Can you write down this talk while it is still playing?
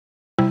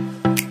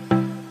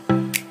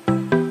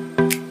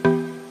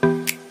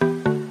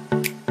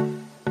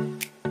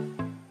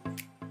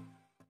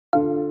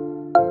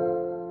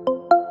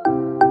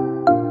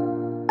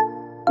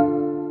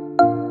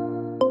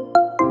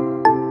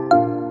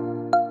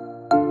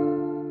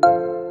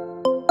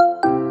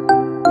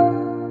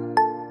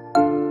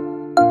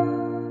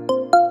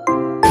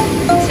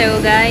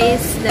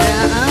guys,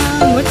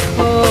 ang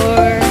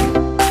motor.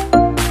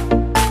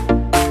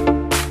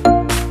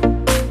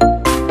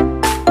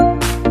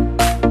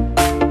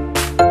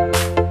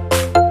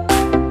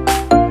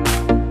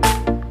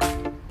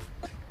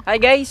 Hi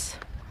guys,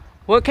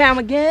 welcome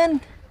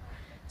again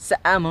sa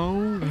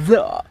among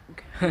vlog.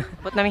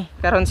 Put nami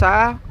karon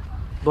sa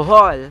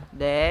Bohol.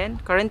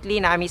 Then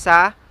currently nami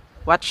sa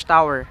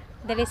Watchtower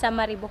Dali sa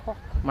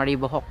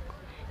Maribojoc.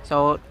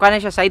 So kuan na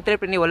siya side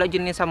trip ni, wala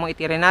jud ni sa mong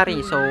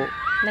itinerary. So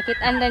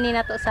nakitaan na ni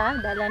nato sa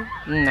dalan.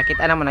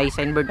 Nakita naman na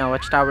signboard na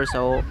Watchtower.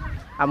 So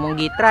among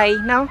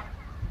gi-try now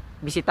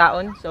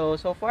bisitaon. So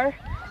far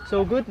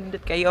so good,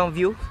 nindot kayo ang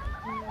view.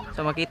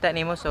 So makita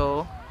nimo,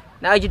 so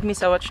naajud mi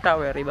sa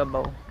Watchtower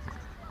ibabaw.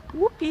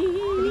 Whoopee!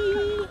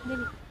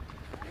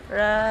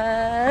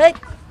 Right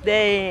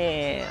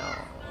there.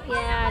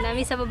 Yeah,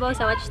 nami sa babaw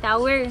sa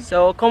Watchtower.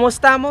 So,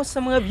 kumusta mo sa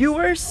mga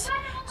viewers?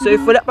 So, if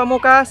wala pa mo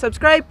ka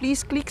subscribe,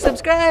 please click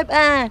subscribe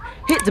and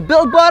hit the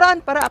bell button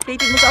para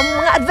updated mo sa among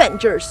mga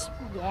adventures.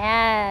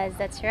 Yes,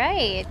 that's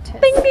right.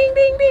 Ding ding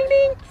ding ding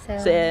ding.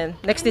 So,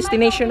 next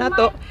destination na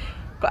to,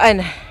 kuan?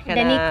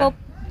 DANICUP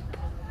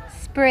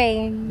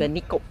Spring.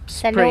 DANICUP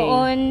Sa Spring.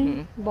 LOON,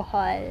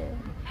 Bohol.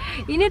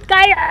 Init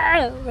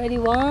kaya! Ready?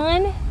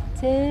 1,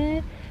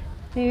 2,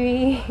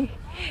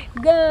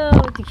 3, go!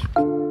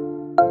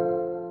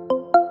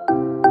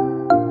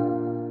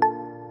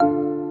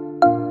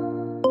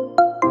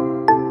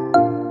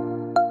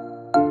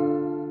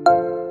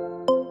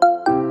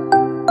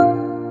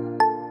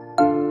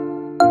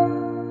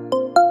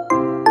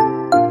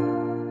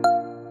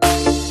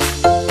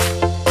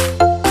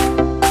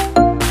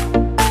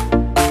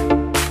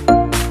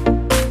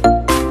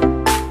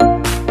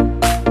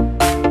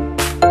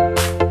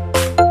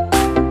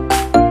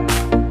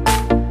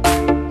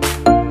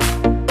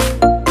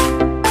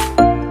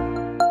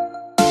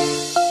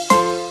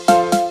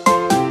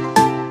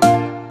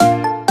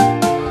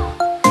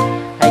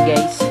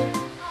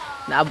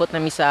 Naabot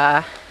nami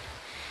sa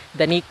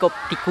DANICUP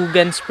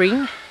TICUGAN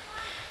Spring.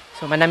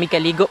 So manami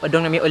kaligo,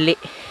 padong nami uli.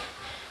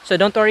 So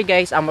don't worry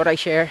guys, amo ra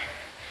share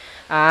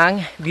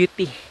ang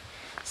beauty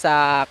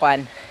sa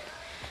kuan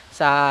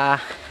sa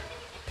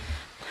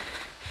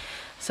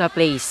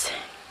place.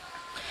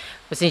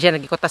 Pasensya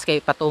nagikotas kay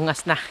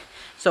patungas na.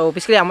 So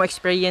basically amo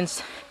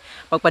experience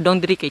pagpadong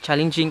diri kay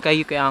challenging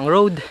kayo, kay ang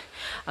road,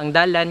 ang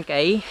dalan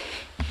kay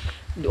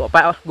duwa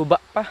pa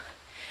guba pa.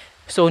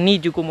 So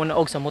need ko muna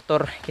og sa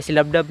motor kasi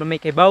labdab na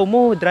may kay baw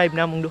mo drive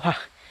na mong duha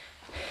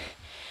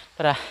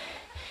para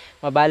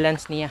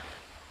mabalance niya.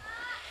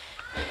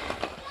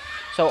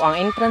 So ang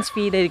entrance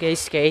fee dahil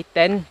guys kay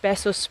 10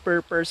 pesos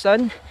per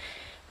person.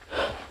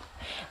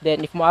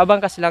 Then if moabang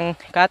ka silang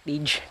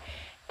cottage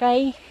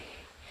kay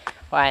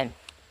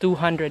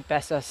 200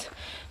 pesos.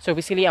 So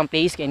basically ang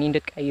place kay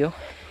nindot kayo.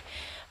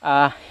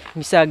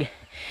 Misag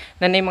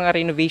nanay mga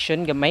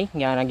renovation gamay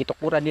nga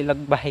nagitukura nila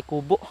bahay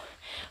kubo.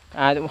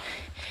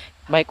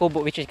 Bahay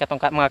kubo which is katong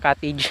mga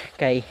cottage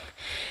kay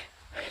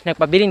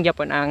nagpabilin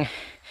gyapon ang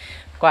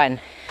kuan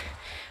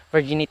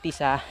virginity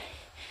sa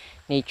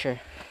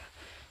nature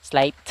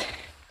slight.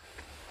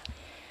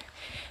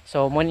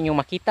 So mo ninyo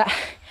makita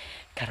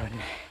karon.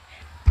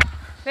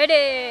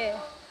 Ready?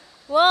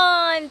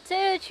 1,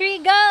 2,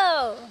 3, go!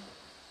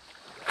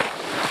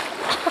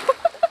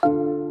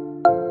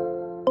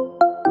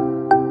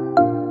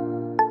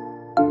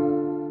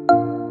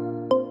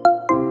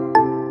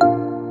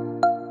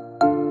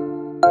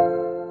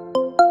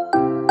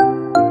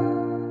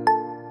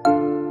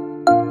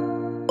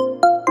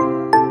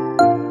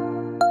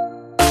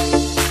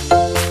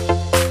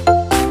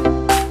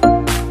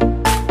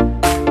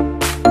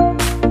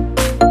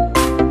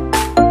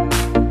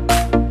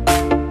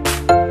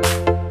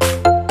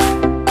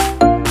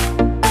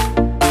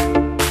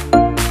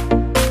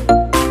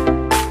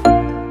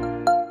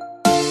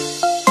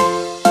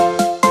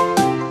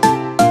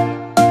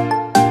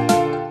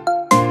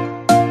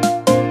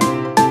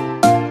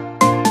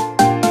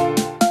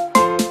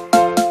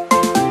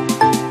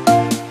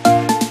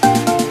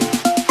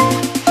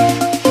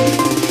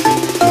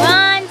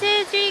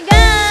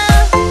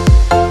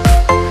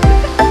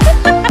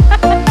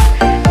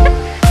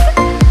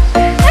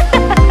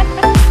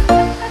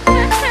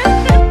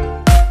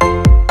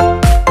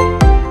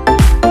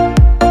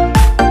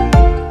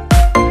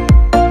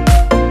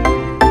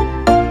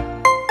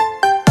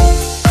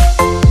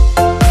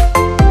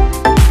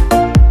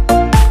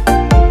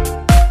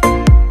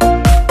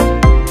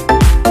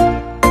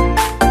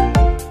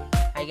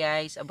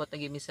 Abot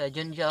na gimi sa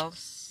John Gels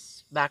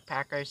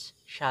Backpackers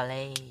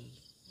Chalet.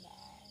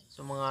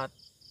 So mga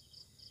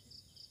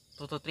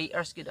 2 to 3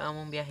 hours gid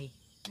among biyahe.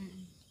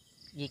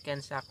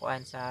 Gikan sa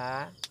kuan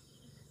sa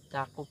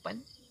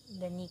Dakupan,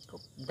 DANICUP.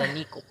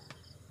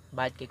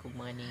 Bad kay kog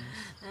mga names.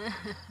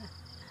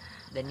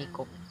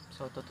 DANICUP.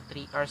 So 2 to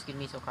 3 hours gid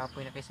mi, so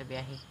kapoy na kay sa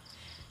biyahe.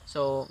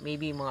 So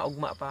maybe mga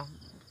ugma pa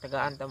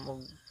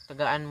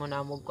tagaan mo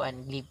na mo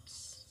kuan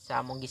glimpse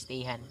sa among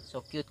gistayhan. So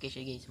cute kay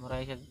siya guys,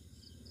 mura siya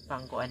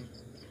pang kuan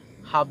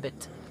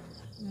Hobbit.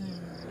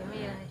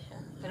 Gamay na siya.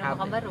 Pero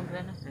makabarog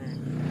na na.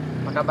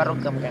 Makabarog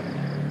ka mo ka.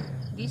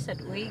 Di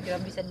sad, uy,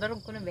 grabe sad.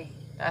 Barog ko na be.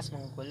 Taas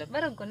mong kulab.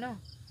 Barog ko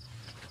na.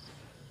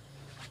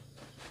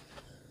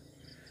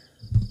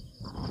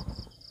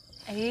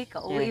 Ay,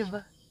 kauwi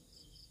ba?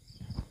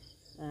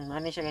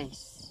 Ano siya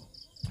guys?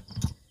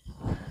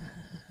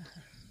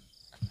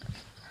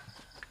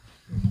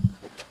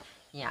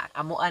 Yeah,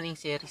 amuan yung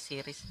series.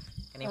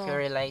 Kaning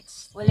Fairy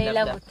Lights. Walay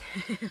labot.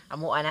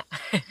 Amuan na.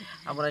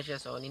 Amo na siya.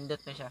 So,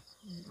 nindot na siya.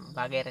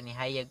 Bagay rin ni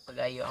hayag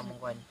pag-ayo among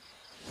kwan.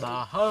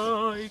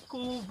 Bahay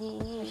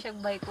kubo.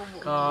 Siyag bahay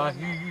kubo.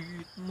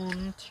 Kahit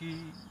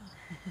munti.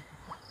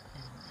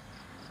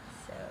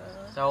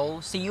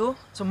 So, see you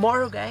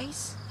tomorrow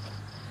guys.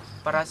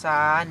 Para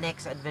sa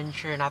next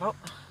adventure na to.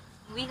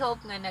 We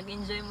hope nga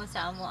nag-enjoy mo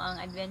sa amo ang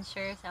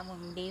adventure sa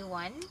among day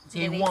 1.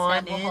 Day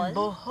 1 in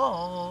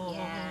Bohol.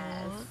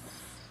 Yes.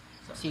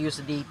 So, see you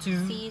sa day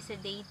 2. See you sa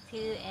day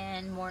 2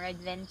 and more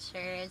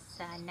adventures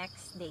sa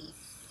next days.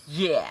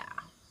 Yeah!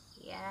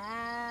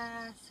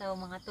 Yeah. So,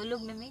 mga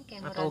tulog na may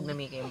kay Matulog na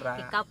may kayo, bra.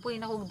 Ikapoy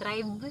na kong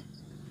drive.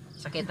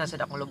 Sakit na sa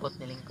dakong lubot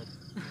ni lingkod.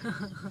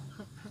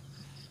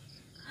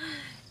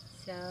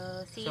 So,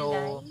 see you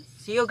guys.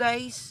 See you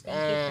guys.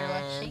 Thank you for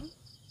watching.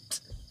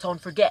 Don't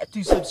forget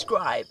to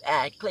subscribe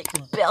and click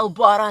the bell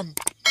button.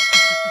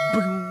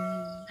 Boom.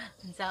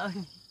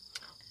 Sound.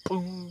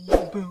 Boom,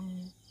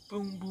 boom,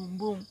 boom, boom,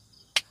 boom.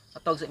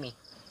 Atog sa me.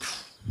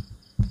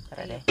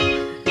 Tara,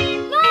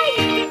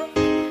 Bye!